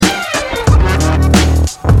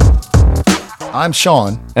I'm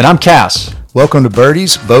Sean. And I'm Cass. Welcome to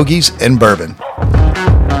Birdies, Bogeys, and Bourbon.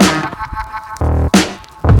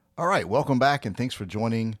 All right, welcome back, and thanks for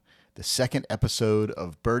joining the second episode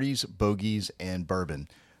of Birdies, Bogeys, and Bourbon.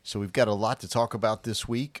 So we've got a lot to talk about this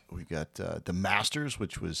week. We've got the Masters,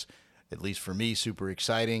 which was, at least for me, super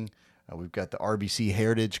exciting. We've got the RBC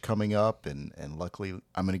Heritage coming up, and luckily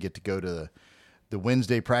I'm going to get to go to the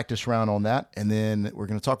Wednesday practice round on that. And then we're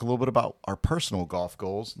going to talk a little bit about our personal golf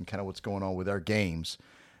goals and kind of what's going on with our games.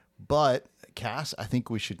 But, Cass, I think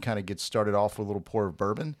we should kind of get started off with a little pour of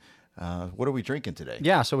bourbon. What are we drinking today?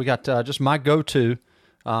 Yeah, so we got just my go-to.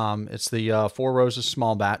 It's the Four Roses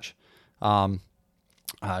Small Batch.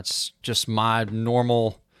 It's just my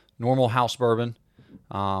normal house bourbon.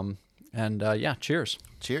 Cheers.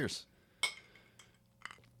 Cheers.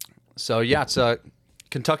 So, yeah, it's a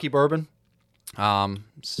Kentucky bourbon.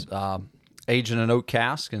 It's aged in an oak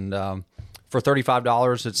cask, and for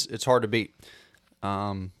 $35, it's hard to beat.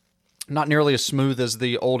 Not nearly as smooth as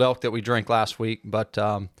the Old Elk that we drank last week, but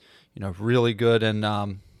really good in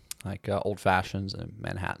old fashions and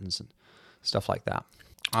Manhattans and stuff like that.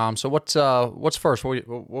 So what's first? What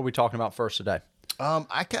are we talking about first today?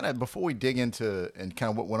 I kind of, before we dig into and kind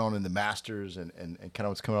of what went on in the Masters and kind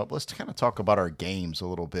of what's coming up, let's kind of talk about our games a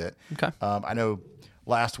little bit. Okay. I know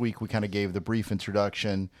last week we kind of gave the brief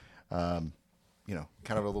introduction, kind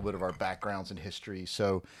of a little bit of our backgrounds and history.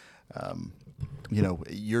 So,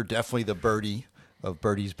 you're definitely the birdie of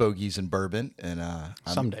Birdies, Bogeys, and Bourbon, and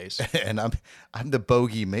some days, and I'm the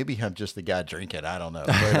bogey. Maybe I'm just the guy drinking. I don't know,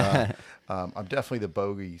 but I'm definitely the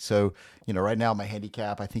bogey. So right now my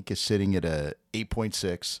handicap I think is sitting at a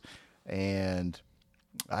 8.6, and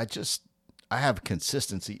I have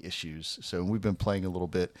consistency issues. So we've been playing a little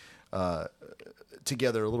bit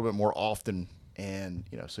together a little bit more often, and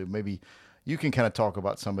so maybe you can kind of talk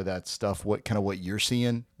about some of that stuff. What you're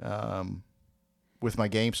seeing with my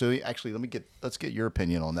game. So actually, let's get your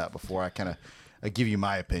opinion on that before I give you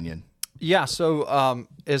my opinion. Yeah. So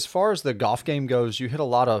as far as the golf game goes, you hit a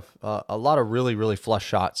lot of really, really flush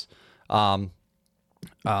shots.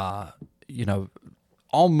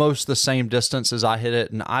 Almost the same distance as I hit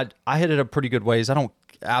it, and I hit it a pretty good ways. I don't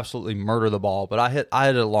absolutely murder the ball, but I hit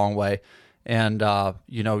it a long way. And I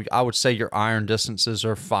would say your iron distances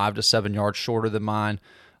are 5 to 7 yards shorter than mine.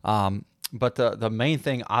 But the main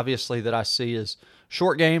thing, obviously, that I see is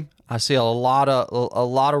short game. I see tons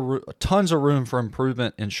of room for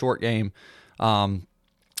improvement in short game,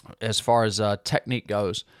 as far as technique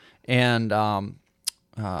goes, and as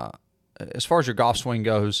far as your golf swing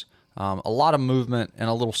goes, a lot of movement and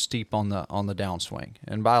a little steep on the downswing.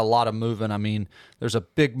 And by a lot of movement, I mean there's a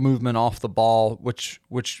big movement off the ball, which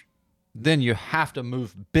then you have to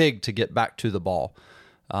move big to get back to the ball.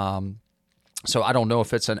 So I don't know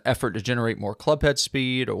if it's an effort to generate more club head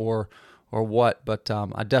speed or what, but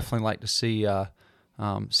I definitely like to see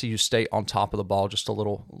you stay on top of the ball just a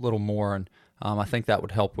little more, and I think that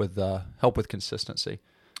would help with consistency.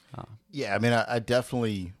 Yeah, I mean, I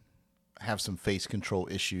definitely have some face control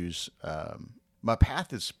issues. My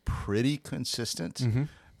path is pretty consistent. Mm-hmm.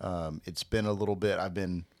 It's been a little bit. I've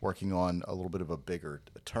been working on a little bit of a bigger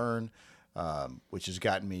turn, which has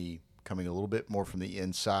gotten me coming a little bit more from the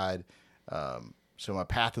inside. So my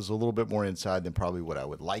path is a little bit more inside than probably what I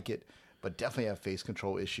would like it, but definitely have face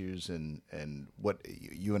control issues. And what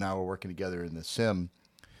you and I were working together in the sim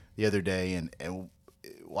the other day and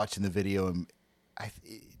watching the video, and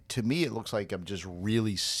to me, it looks like I'm just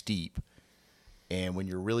really steep. And when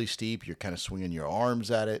you're really steep, you're kind of swinging your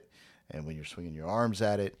arms at it. And when you're swinging your arms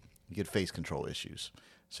at it, you get face control issues.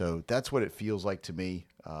 So that's what it feels like to me.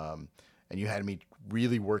 And you had me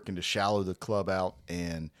really working to shallow the club out,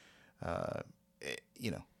 and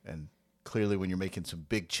and clearly when you're making some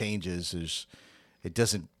big changes, it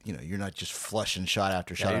doesn't, you're not just flushing shot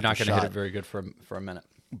after shot. You're not going to hit it very good for a minute.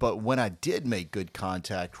 But when I did make good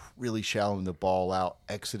contact, really shallowing the ball out,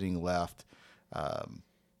 exiting left,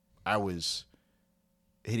 I was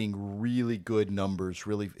hitting really good numbers,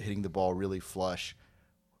 really hitting the ball really flush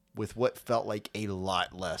with what felt like a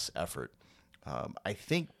lot less effort. I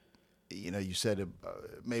think, you said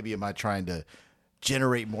maybe am I trying to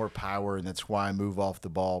generate more power, and that's why I move off the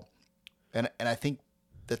ball. And I think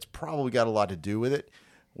that's probably got a lot to do with it.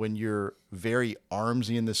 When you're very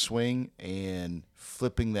armsy in the swing and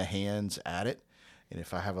flipping the hands at it, and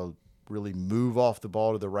if I have a really move off the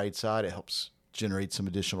ball to the right side, it helps generate some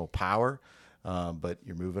additional power. But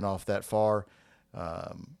you're moving off that far,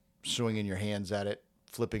 swinging your hands at it,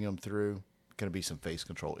 flipping them through, going to be some face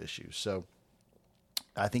control issues. So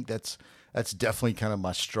I think that's definitely kind of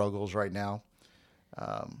my struggles right now.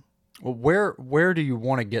 Well, where do you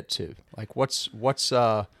want to get to? Like, what's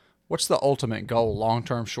what's the ultimate goal, long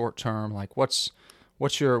term, short term? Like what's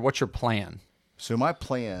your plan? So my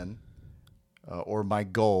plan or my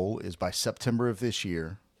goal is by September of this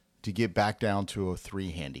year to get back down to a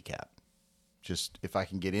 3 handicap. Just if I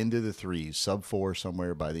can get into the 3s, sub 4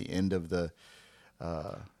 somewhere by the end of the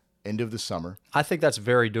summer. I think that's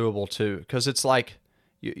very doable too, because it's like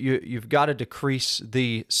you've got to decrease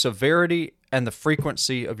the severity and the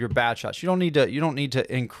frequency of your bad shots. You don't need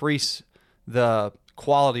to increase the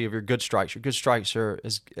quality of your good strikes. Your good strikes are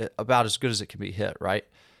about as good as it can be hit, right?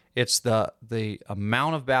 It's the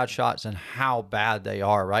amount of bad shots and how bad they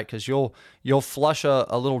are, right? Because you'll flush a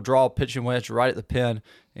little draw pitching wedge right at the pin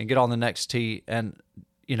and get on the next tee and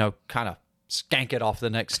kind of skank it off the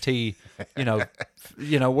next tee, where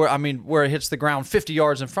it hits the ground 50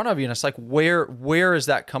 yards in front of you, and it's like where is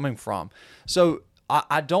that coming from? So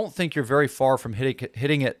I don't think you're very far from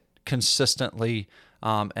hitting it consistently,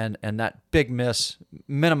 and that big miss,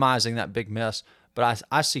 minimizing that big miss. But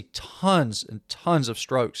I see tons and tons of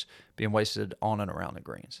strokes being wasted on and around the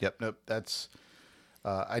greens. Yep, nope. That's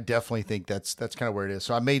I definitely think that's kind of where it is.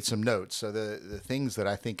 So I made some notes. So the things that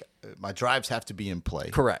I think my drives have to be in play.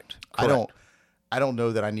 Correct. I don't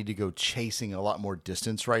know that I need to go chasing a lot more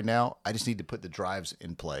distance right now. I just need to put the drives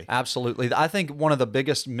in play. Absolutely. I think one of the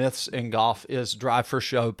biggest myths in golf is drive for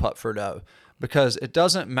show, putt for dough. Because it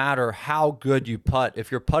doesn't matter how good you putt.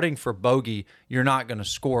 If you're putting for bogey, you're not going to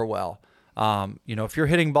score well. If you're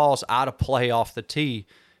hitting balls out of play off the tee,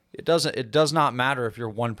 it does not matter if you're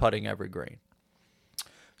one putting every green.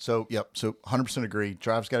 So 100% agree.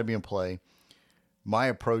 Drive's got to be in play. My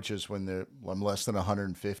approach is when I'm less than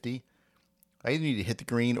 150, I either need to hit the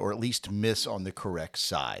green or at least miss on the correct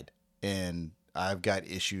side. And I've got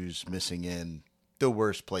issues missing in the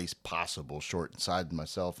worst place possible, short inside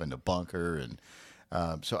myself and a bunker, and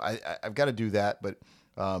so I've got to do that. But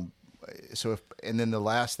and then the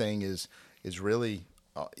last thing is really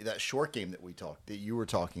that short game that you were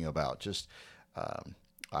talking about. Just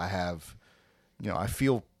I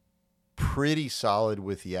feel pretty solid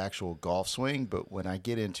with the actual golf swing, but when I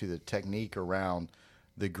get into the technique around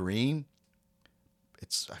the green,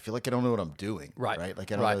 I feel like I don't know what I'm doing. Right.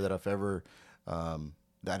 Like I don't know that I've ever.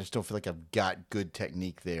 I just don't feel like I've got good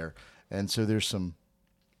technique there, and so there's some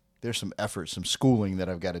effort, some schooling that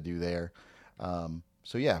I've got to do there.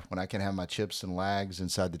 So yeah, when I can have my chips and lags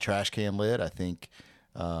inside the trash can lid, I think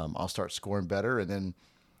I'll start scoring better. And then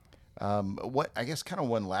what I guess kind of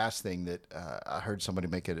one last thing that I heard somebody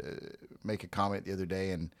make a comment the other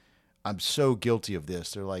day, and I'm so guilty of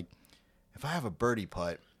this. They're like, if I have a birdie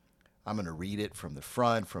putt, I'm going to read it from the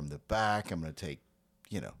front, from the back. I'm going to take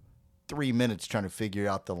 3 minutes trying to figure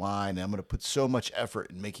out the line, and I'm going to put so much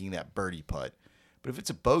effort in making that birdie putt. But if it's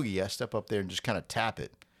a bogey, I step up there and just kind of tap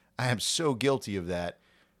it. I am so guilty of that,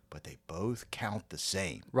 but they both count the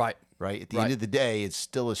same. Right. At the end of the day, it's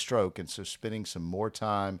still a stroke, and so spending some more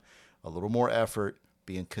time, a little more effort,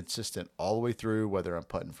 being consistent all the way through, whether I'm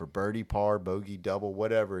putting for birdie, par, bogey, double,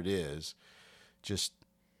 whatever it is, just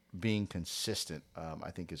being consistent,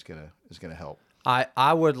 I think is gonna help.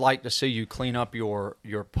 I would like to see you clean up your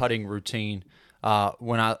putting routine.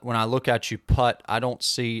 When I look at you putt, I don't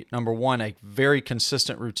see, number one, a very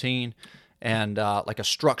consistent routine and like a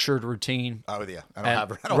structured routine. Oh yeah, I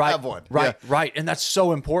don't have one. Right, and that's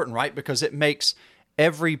so important, right? Because it makes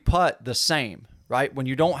every putt the same, right? When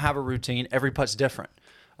you don't have a routine, every putt's different.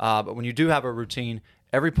 But when you do have a routine,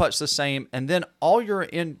 every putt's the same, and then all you're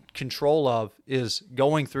in control of is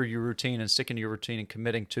going through your routine and sticking to your routine and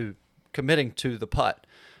committing to the putt.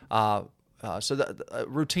 So the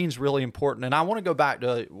routine's really important. And I want to go back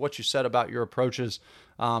to what you said about your approaches,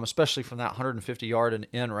 especially from that 150-yard and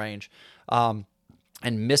in range, and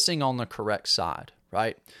missing on the correct side,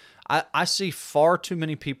 right? I see far too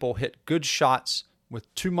many people hit good shots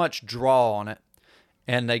with too much draw on it,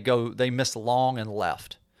 and they miss long and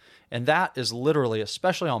left. And that is literally,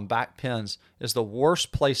 especially on back pins, is the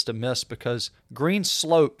worst place to miss because greens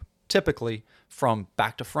slope typically from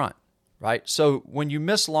back to front. Right? So when you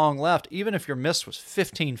miss long left, even if your miss was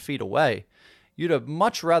 15 feet away, you'd have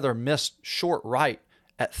much rather missed short right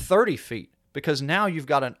at 30 feet because now you've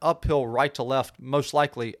got an uphill right to left, most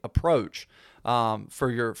likely approach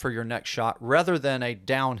for your next shot rather than a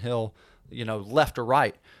downhill, left or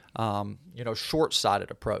right,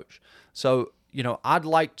 short-sided approach. So, I'd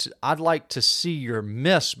like to see your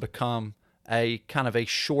miss become a kind of a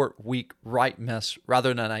short, weak right miss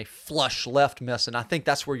rather than a flush left miss. And I think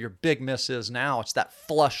that's where your big miss is now. It's that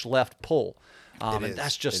flush left pull. And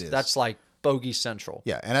that's like bogey central.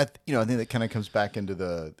 Yeah. And I think that kind of comes back into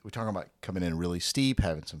we're talking about coming in really steep,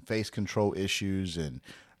 having some face control issues. And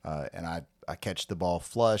I I catch the ball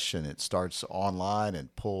flush and it starts online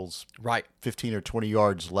and pulls Right. 15 or 20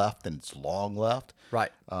 yards left and it's long left.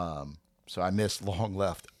 Right. So I miss long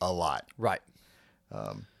left a lot. Right.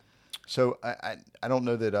 So I don't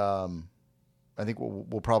know that I think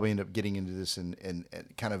we'll probably end up getting into this and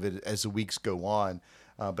kind of as the weeks go on.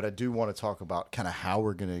 But I do want to talk about kind of how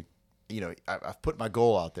we're going to, I've put my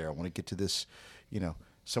goal out there. I want to get to this,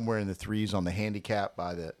 somewhere in the threes on the handicap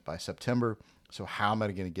by September. So how am I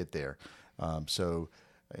going to get there?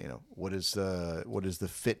 What is the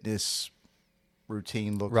fitness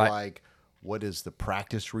routine look Right. like? What does the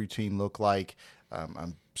practice routine look like?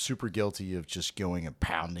 I'm super guilty of just going and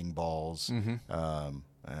pounding balls. And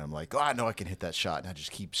I'm like, I know I can hit that shot. And I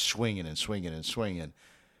just keep swinging and swinging and swinging,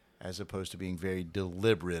 as opposed to being very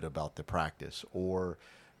deliberate about the practice, or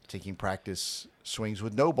taking practice swings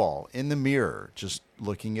with no ball in the mirror, just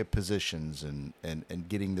looking at positions and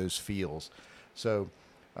getting those feels. So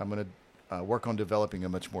I'm going to work on developing a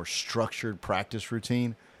much more structured practice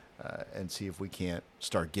routine and see if we can't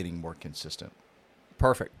start getting more consistent.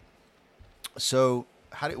 Perfect. So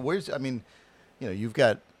you've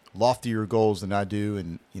got loftier goals than I do,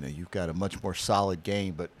 and you've got a much more solid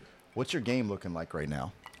game, but what's your game looking like right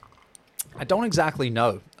now? I don't exactly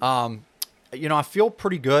know. I feel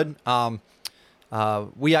pretty good.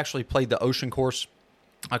 We actually played the Ocean Course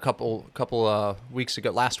a couple weeks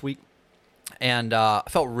ago, last week, and I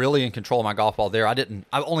felt really in control of my golf ball there. I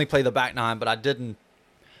only played the back nine, but I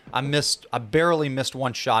barely missed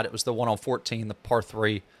one shot. It was the one on 14, the par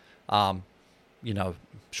 3.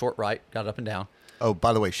 Short right, got it up and down. Oh,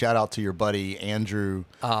 by the way, shout out to your buddy Andrew.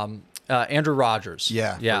 Andrew Rogers.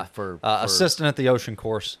 Yeah. For assistant at the Ocean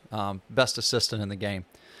Course. Best assistant in the game.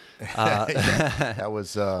 That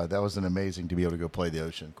was an amazing to be able to go play the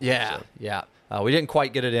Ocean Course. Yeah. We didn't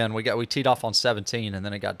quite get it in. We teed off on 17, and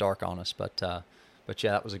then it got dark on us. But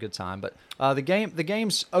yeah, that was a good time. But the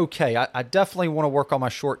game's okay. I definitely want to work on my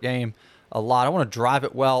short game a lot. I want to drive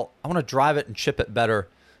it well. I want to drive it and chip it better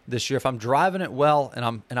this year. If I'm driving it well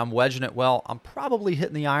and I'm wedging it well, I'm probably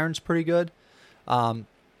hitting the irons pretty good.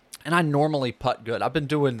 And I normally putt good. I've been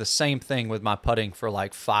doing the same thing with my putting for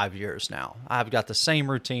like 5 years now. I've got the same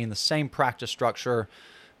routine, the same practice structure,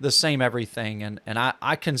 the same everything, and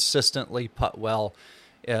I consistently putt well,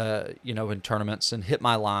 in tournaments and hit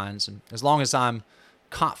my lines. And as long as I'm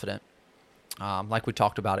confident, like we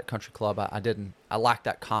talked about at Country Club, I lacked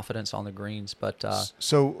that confidence on the greens. But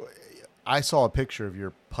so I saw a picture of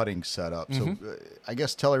your putting setup. So I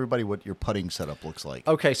guess tell everybody what your putting setup looks like.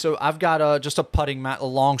 Okay, so I've got just a putting mat, a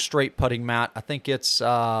long straight putting mat. I think it's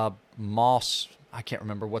Moss. I can't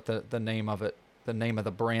remember what the name of it, the name of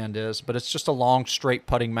the brand is, but it's just a long straight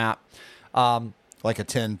putting mat. Like a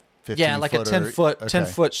 10, 15 yeah, like foot a 10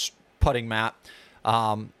 foot putting mat.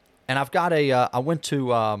 And I've got I went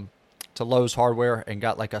to Lowe's Hardware and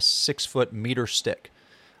got like a 6 foot meter stick.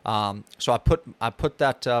 So I put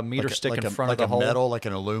that meter stick in front of the hole. Like a metal, like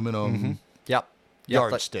an aluminum. Yep.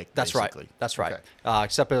 Yardstick. That's basically. right. That's right. Okay.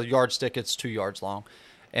 Except a yardstick, it's 2 yards long,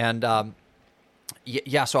 and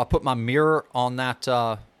so I put my mirror on that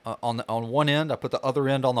on one end. I put the other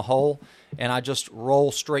end on the hole, and I just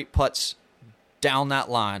roll straight putts down that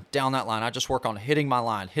line. I just work on hitting my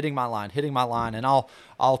line, and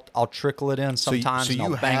I'll trickle it in sometimes. So and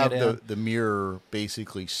you I'll bang have it in. the mirror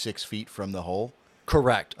basically 6 feet from the hole.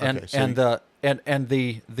 Correct. Okay, And the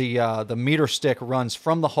meter stick runs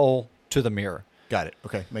from the hole to the mirror. Got it.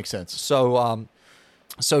 Okay, makes sense. So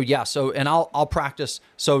and I'll practice.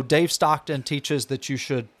 So Dave Stockton teaches that you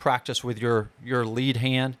should practice with your lead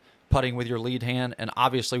hand, putting with your lead hand, and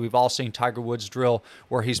obviously we've all seen Tiger Woods drill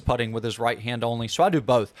where he's putting with his right hand only. So I do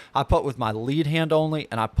both. I putt with my lead hand only,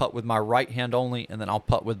 and I putt with my right hand only, and then I'll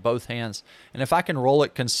putt with both hands. And if I can roll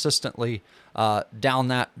it consistently down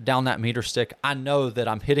that meter stick, I know that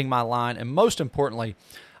I'm hitting my line, and most importantly,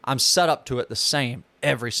 I'm set up to it the same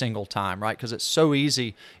every single time, right? Because it's so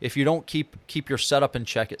easy. If you don't keep your setup in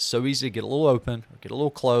check, it's so easy to get a little open or get a little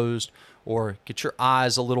closed or get your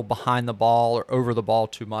eyes a little behind the ball or over the ball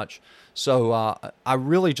too much. So I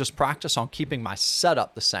really just practice on keeping my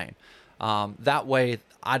setup the same. That way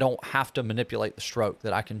I don't have to manipulate the stroke,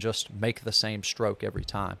 that I can just make the same stroke every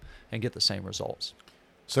time and get the same results.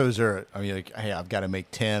 So is there, hey, I've got to make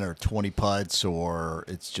 10 or 20 putts, or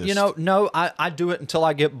it's just... No, I do it until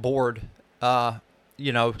I get bored. So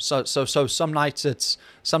some nights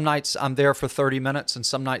I'm there for 30 minutes and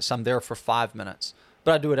some nights I'm there for 5 minutes.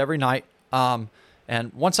 But I do it every night. And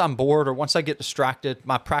once I'm bored or once I get distracted,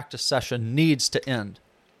 my practice session needs to end,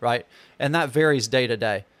 right? And that varies day to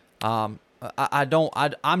day. I'm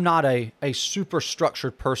not a super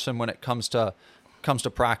structured person when it comes to comes to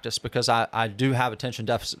practice because I do have attention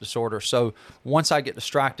deficit disorder. So once I get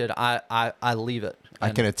distracted, I leave it. I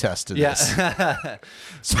can attest to this. Yeah.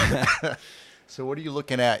 So what are you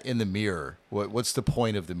looking at in the mirror? What's the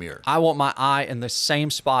point of the mirror? I want my eye in the same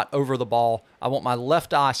spot over the ball. I want my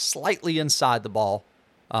left eye slightly inside the ball,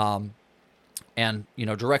 and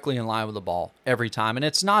directly in line with the ball every time. And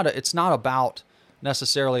it's not about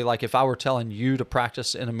necessarily like if I were telling you to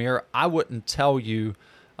practice in a mirror, I wouldn't tell you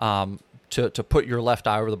to put your left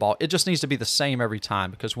eye over the ball. It just needs to be the same every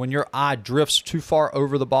time, because when your eye drifts too far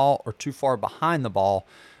over the ball or too far behind the ball,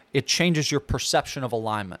 it changes your perception of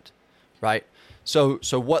alignment, right? So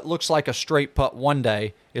what looks like a straight putt one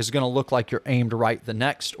day is going to look like you're aimed right the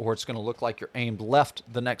next, or it's going to look like you're aimed left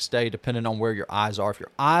the next day, depending on where your eyes are. If your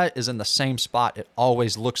eye is in the same spot, it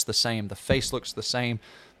always looks the same. The face looks the same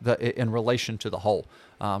in relation to the hole.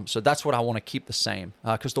 So that's what I want to keep the same,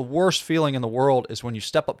 because the worst feeling in the world is when you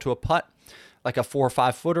step up to a putt, like a 4 or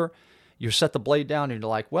 5 footer, you set the blade down and you're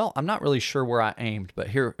like, well, I'm not really sure where I aimed, but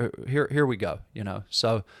here we go.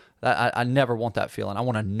 So I never want that feeling. I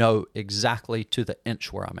want to know exactly to the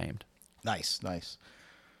inch where I'm aimed. Nice.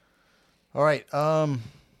 All right. The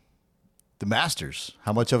Masters.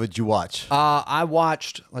 How much of it did you watch? I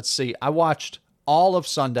watched all of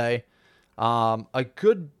Sunday. I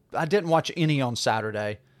didn't watch any on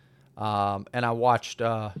Saturday. And I watched,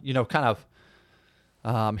 kind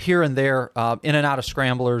of here and there, in and out of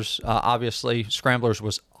Scramblers. Obviously, Scramblers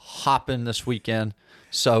was hopping this weekend.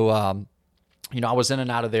 So, I was in and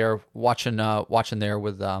out of there watching there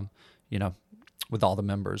with, with all the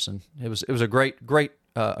members. And it was a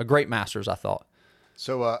great Masters, I thought.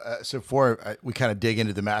 So before we kind of dig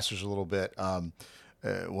into the Masters a little bit,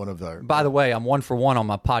 one of the... By the way, I'm 1 for 1 on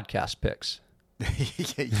my podcast picks.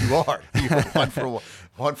 You are. You're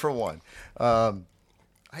 1 for 1.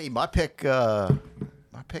 Hey, my pick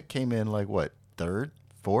came in like what, 3rd,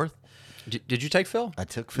 4th? Did you take Phil? I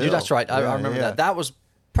took Phil. That's right. I remember that. That was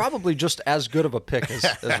probably just as good of a pick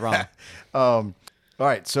as Ron. All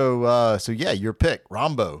right. So your pick,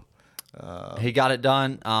 Rahmbo. He got it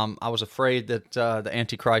done. I was afraid that the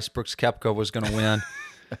Antichrist Brooks Koepka was going to win,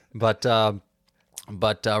 but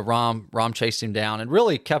Rahm chased him down, and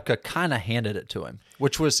really Koepka kind of handed it to him,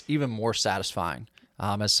 which was even more satisfying.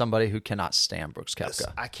 As somebody who cannot stand Brooks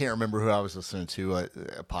Koepka. I can't remember who I was listening to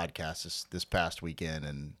a podcast this past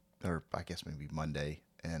weekend, or I guess maybe Monday,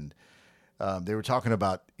 and they were talking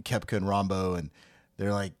about Koepka and Rahmbo, and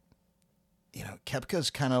they're like, Koepka's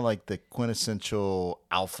kind of like the quintessential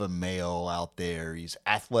alpha male out there. He's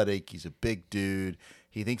athletic. He's a big dude.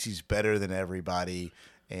 He thinks he's better than everybody,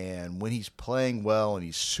 and when he's playing well and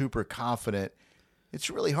he's super confident, it's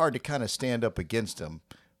really hard to kind of stand up against him.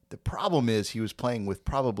 The problem is he was playing with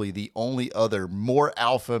probably the only other more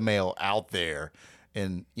alpha male out there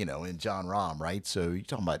in Jon Rahm, right? So you're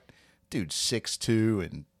talking about dude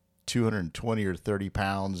 6'2" and 220 or 30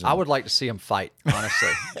 pounds. I would like to see him fight, honestly.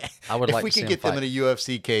 I would like to see him fight. If we could get them in a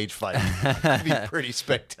UFC cage fight, it'd be pretty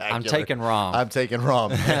spectacular. I'm taking Rahm. I'm taking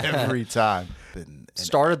Rahm every time.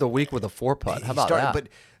 Started the week with a 4-putt. How about that?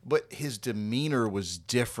 But his demeanor was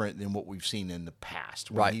different than what we've seen in the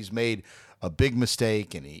past. Right. He's made a big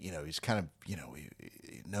mistake, and he's kind of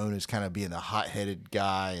known as kind of being a hot-headed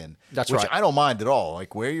guy, and which I don't mind at all.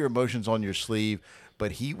 Like, wear your emotions on your sleeve.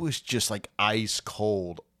 But he was just like ice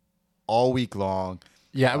cold all week long.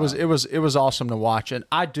 Yeah, it was awesome to watch, and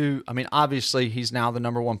obviously he's now the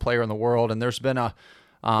number 1 player in the world, and there's been a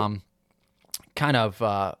kind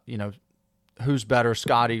of who's better,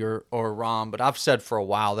 Scotty or Rahm. But I've said for a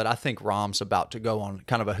while that I think Rahm's about to go on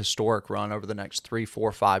kind of a historic run over the next 3,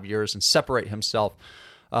 4, 5 years and separate himself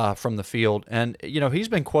from the field. And he's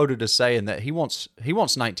been quoted as saying that he wants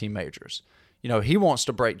 19 majors. He wants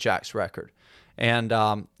to break Jack's record, and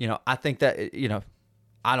I think that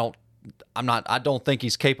I don't think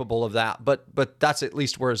he's capable of that. But that's at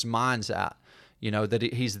least where his mind's at. That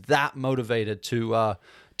he's that motivated to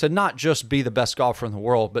not just be the best golfer in the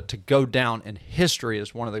world, but to go down in history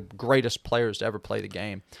as one of the greatest players to ever play the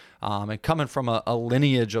game. And coming from a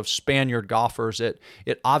lineage of Spaniard golfers, it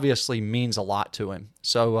obviously means a lot to him.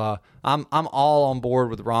 So I'm all on board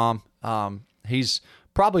with Rahm. He's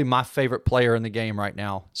probably my favorite player in the game right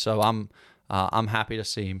now. So I'm happy to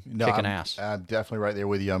see him kicking ass. I'm definitely right there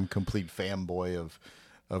with you. I'm a complete fanboy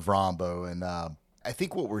of Rahmbo, and I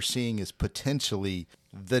think what we're seeing is potentially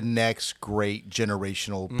the next great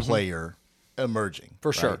generational player emerging.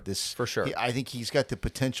 For sure. Right? For sure. I think he's got the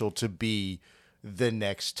potential to be the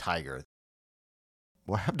next Tiger.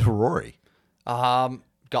 What happened to Rory?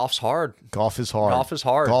 golf's hard. Golf is hard. Golf is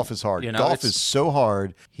hard. Golf is hard. You know, Golf is so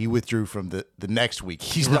hard. He withdrew from the next week.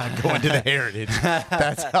 He's not going to the Heritage.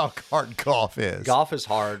 That's how hard golf is. Golf is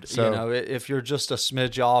hard. So- you know, if you're just a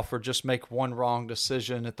smidge off or just make one wrong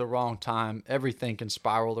decision at the wrong time, everything can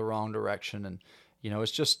spiral the wrong direction. And you know,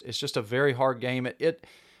 it's just a very hard game. I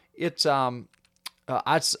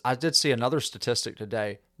did see another statistic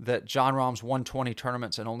today that Jon Rahm's won 20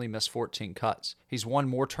 tournaments and only missed 14 cuts. He's won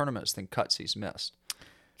more tournaments than cuts he's missed.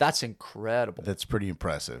 That's incredible. That's pretty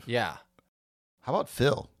impressive. Yeah, How about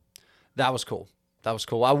Phil? that was cool. That was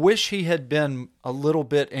cool. I wish he had been a little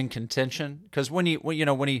bit in contention, because when he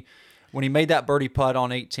made that birdie putt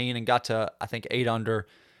on 18 and got to, I think, 8 under,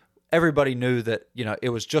 everybody knew that, you know, it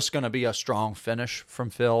was just going to be a strong finish from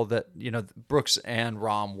Phil, that, you know, Brooks and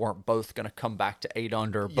Rahm weren't both going to come back to 8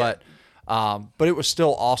 under, but it was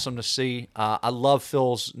still awesome to see. I love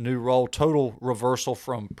Phil's new role, total reversal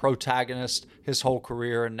from protagonist his whole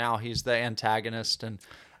career, and now he's the antagonist. And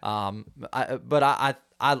I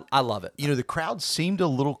love it. You know, the crowd seemed a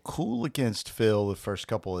little cool against Phil the first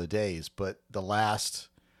couple of days, but the last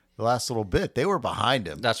little bit, they were behind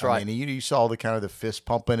him. That's I right. mean, you saw the kind of the fist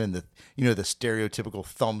pumping and the stereotypical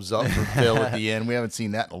thumbs up for Phil at the end. We haven't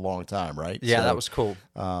seen that in a long time, right? Yeah, So, that was cool.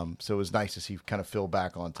 So it was nice to see kind of Phil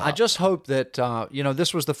back on top. I just hope that,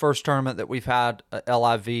 this was the first tournament that we've had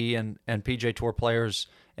LIV and PJ Tour players.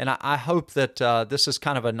 And I hope that this is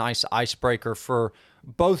kind of a nice icebreaker for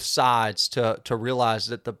both sides to realize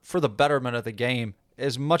that for the betterment of the game,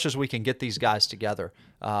 as much as we can get these guys together,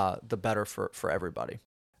 the better for everybody.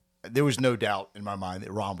 There was no doubt in my mind that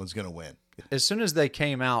Rahm was going to win. As soon as they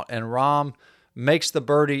came out and Rahm makes the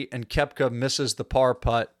birdie and Koepka misses the par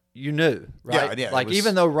putt, you knew, right? Yeah, like,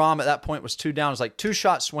 even though Rahm at that point was 2 down, it was like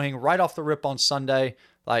 2-shot swing right off the rip on Sunday.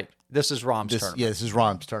 Like, this is Rahm's tournament. Yeah, this is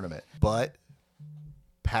Rahm's tournament. But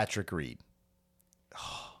Patrick Reed.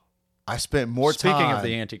 I spent more time. Speaking of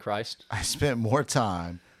the Antichrist. I spent more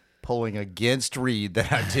time pulling against Reed than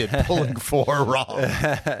I did pulling for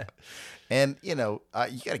Rahm. And, you know,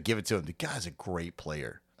 you got to give it to him. The guy's a great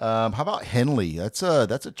player. How about Henley? That's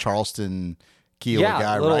a Charleston, Kiowa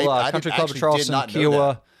guy, little, right? Country Club of Charleston,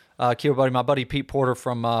 Kiowa. Kiowa buddy, my buddy Pete Porter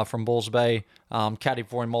from Bulls Bay, caddied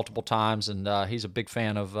for him multiple times, and he's a big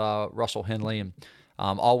fan of Russell Henley, and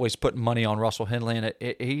always putting money on Russell Henley. And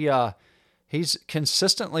he's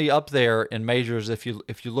consistently up there in majors. If you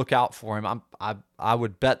look out for him, I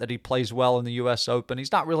would bet that he plays well in the U.S. Open.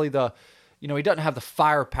 He's not really he doesn't have the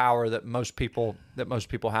firepower that most people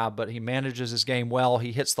have, but he manages his game well.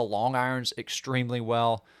 He hits the long irons extremely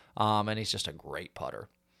well, and he's just a great putter.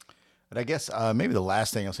 And I guess maybe the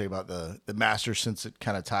last thing I'll say about the Masters, since it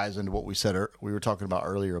kind of ties into what we said we were talking about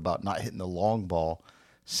earlier about not hitting the long ball.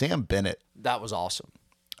 Sam Bennett. That was awesome.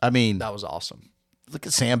 I mean, That was awesome. look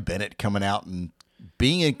at Sam Bennett coming out and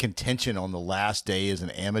being in contention on the last day as an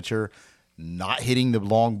amateur, not hitting the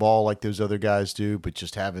long ball like those other guys do, but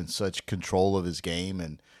just having such control of his game.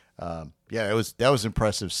 And that was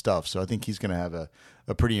impressive stuff. So I think he's going to have a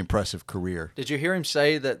pretty impressive career. Did you hear him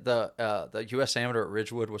say that the U.S. Amateur at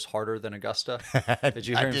Ridgewood was harder than Augusta? Did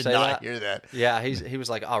you hear him say that? I did not hear that. Yeah, he was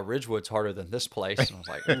like, "Oh, Ridgewood's harder than this place." And I was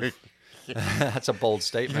like, "Oof." That's a bold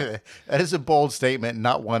statement. That is a bold statement,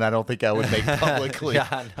 not one I don't think I would make publicly. Yeah,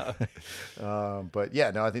 I know. But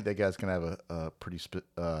yeah, no, I think that guy's gonna have a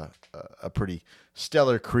pretty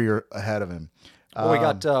stellar career ahead of him.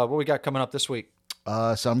 What we got coming up this week?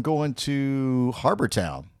 So I'm going to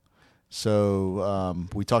Harbortown. So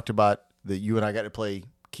we talked about that you and I got to play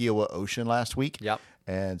Kiowa Ocean last week. Yep.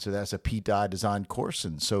 And so that's a Pete Dye designed course,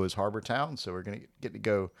 and so is Harbortown. So we're gonna get to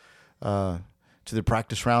go to the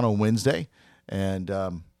practice round on Wednesday, and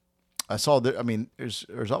I saw that. I mean,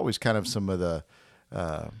 there's always kind of some of the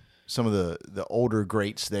older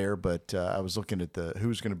greats there, but I was looking at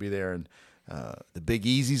who's going to be there, and the Big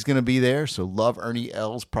Easy's going to be there. So love Ernie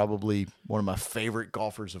Els, probably one of my favorite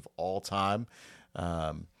golfers of all time,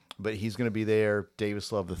 but he's going to be there.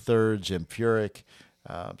 Davis Love III, Jim Furyk.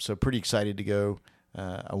 So pretty excited to go.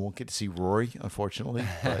 I won't get to see Rory, unfortunately,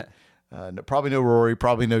 but. Probably no Rory,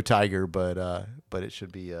 probably no Tiger, but it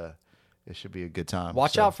should be a good time.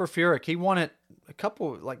 Watch out for Furyk. He won it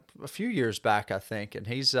a few years back, I think, and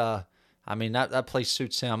he's that place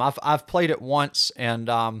suits him. I've played it once, and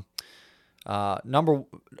the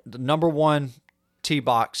number one tee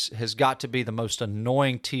box has got to be the most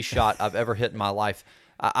annoying tee shot I've ever hit in my life.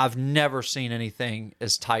 I've never seen anything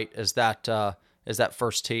as tight as that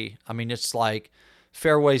first tee. I mean, it's like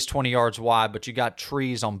fairway's 20 yards wide, but you got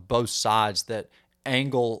trees on both sides that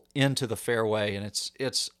angle into the fairway, and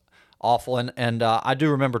it's awful. And I do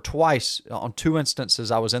remember twice, on 2 instances,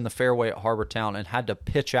 I was in the fairway at Harbortown and had to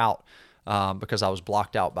pitch out because I was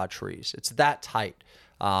blocked out by trees. It's that tight.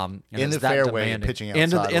 And In it's the that fairway and demanding. pitching out in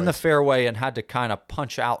the sideways. fairway, and had to kind of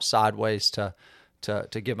punch out sideways to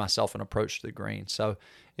give myself an approach to the green. So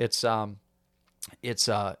it's that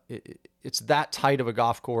tight of a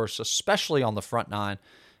golf course, especially on the front nine.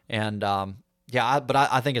 And I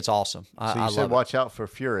think it's awesome. So you I said love it. watch out for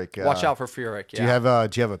Furyk. Watch out for Furyk. Yeah.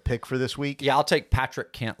 Do you have a pick for this week? Yeah, I'll take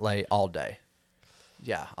Patrick Cantlay all day.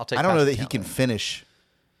 Yeah, I'll take. I don't know that Patrick he can Cantlay. finish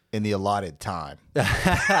in the allotted time. Oh,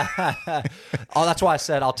 that's why I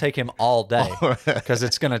said I'll take him all day, because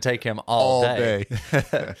it's going to take him all day.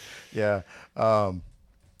 Yeah.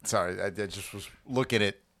 Sorry, I just was looking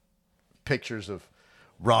at pictures of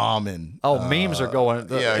Rahm and Memes are going.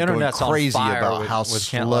 The internet's going crazy on fire about with, how with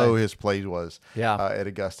slow Cantlay. his play was. Yeah. At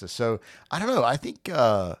Augusta. So I don't know. I think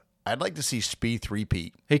I'd like to see Spieth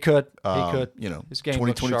repeat. He could. He could. His game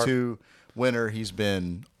looks sharp. 2022 winner. He's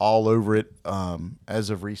been all over it as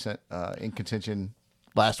of recent, in contention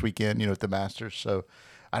last weekend. At the Masters. So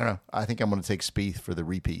I don't know. I think I'm going to take Spieth for the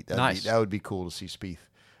repeat. Nice. That would be cool to see Spieth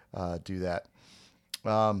do that.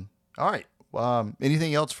 All right.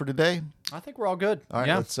 Anything else for today? I think we're all good. All right.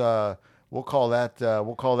 Yeah. Let's we'll call that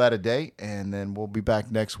a day, and then we'll be back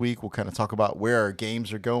next week. We'll kind of talk about where our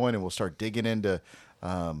games are going, and we'll start digging into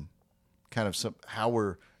kind of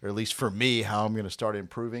or at least for me, how I'm going to start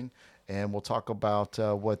improving, and we'll talk about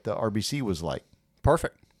what the RBC was like.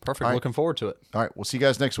 Perfect. right. Looking forward to it. All right. We'll see you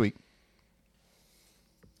guys next week.